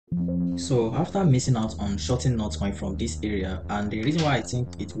So after missing out on shorting Notcoin from this area, and the reason why I think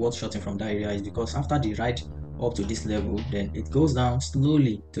it's worth shorting from that area is because after the ride up to this level, then it goes down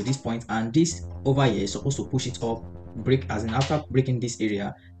slowly to this point, and this over here is supposed to push it up, break, as in after breaking this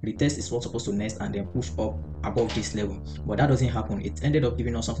area, the test is what's supposed to nest and then push up above this level. But that doesn't happen. It ended up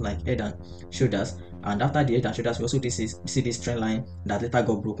giving us something like head and shoulders, and after the head and shoulders, we also see this trend line that later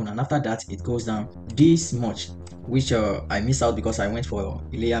got broken, and after that it goes down this much, which I missed out because I went for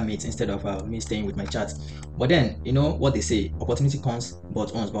layer meet instead of me staying with my chart. But then, you know what they say, opportunity comes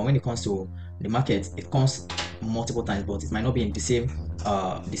but once. But when it comes to the market, it comes multiple times, but it might not be in the same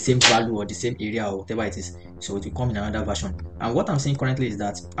value or the same area or whatever it is. So it will come in another version. And what I'm saying currently is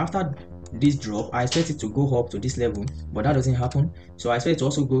that after this drop, I expect it to go up to this level, but that doesn't happen. So I expect it to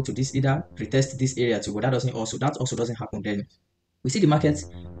also go to this, either retest this area too, but that also doesn't happen. Then we see the market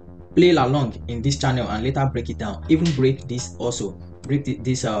play along in this channel and later break it down, even break this also, break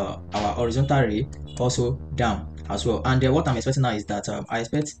this our horizontal ray also down as well. And what I'm expecting now is that I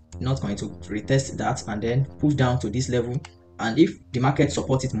expect not going to retest that and then push down to this level, and if the market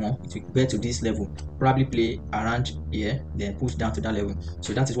supports it more, it will get to this level, probably play around here, then push down to that level.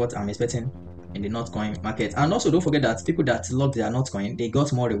 So that is what I'm expecting in the Notcoin market. And also don't forget that people that locked their Notcoin, they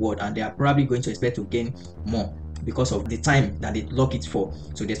got more reward, and they are probably going to expect to gain more because of the time that they lock it for.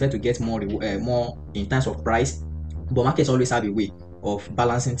 So they expect to get more more in terms of price, but markets always have a way of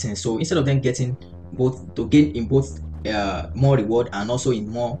balancing things. So instead of them getting both, to gain in both more reward and also in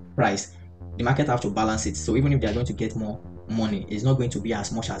more price, the market have to balance it. So even if they are going to get more money, it's not going to be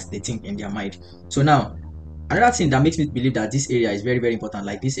as much as they think in their mind. So now, another thing that makes me believe that this area is very, very important,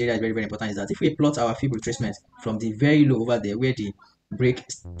 like this area is very, very important, is that if we plot our fib retracement from the very low over there, where the break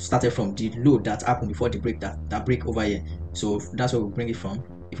started from, the low that happened before the break, that break over here, so that's where we bring it from.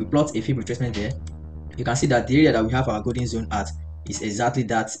 If we plot a fib retracement there, you can see that the area that we have our golden zone at is exactly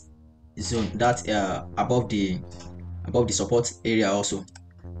that zone, that above the support area also.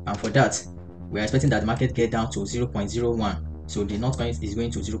 And for that, we are expecting that the market get down to 0.01. So the Notcoin is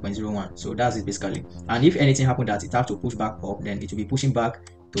going to 0.01. So that's it basically. And if anything happened that it have to push back up, then it will be pushing back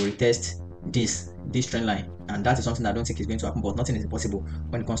to retest this trend line. And that is something I don't think is going to happen, but nothing is impossible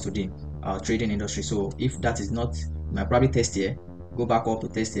when it comes to the trading industry. So if that is not, you might probably test here, go back up to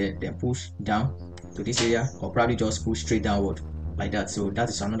test here, then push down to this area, or probably just push straight downward like that. So that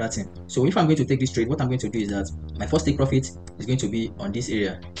is another thing. So if I'm going to take this trade, what I'm going to do is that my first take profit is going to be on this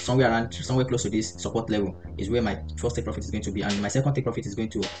area, somewhere close to this support level is where my first take profit is going to be, and my second take profit is going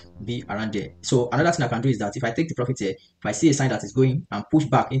to be around there. So another thing I can do is that if I take the profit here, if I see a sign that is going and push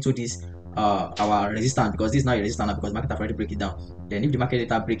back into this our resistance, because this is now a resistance now, because market have already break it down, then if the market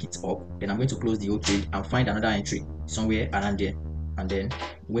later break it up, then I'm going to close the whole trade and find another entry somewhere around there, and then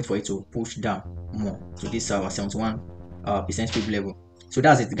wait for it to push down more to this 71 percent fib level. So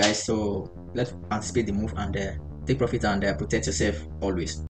that's it, guys. So let's anticipate the move and take profit and protect yourself always.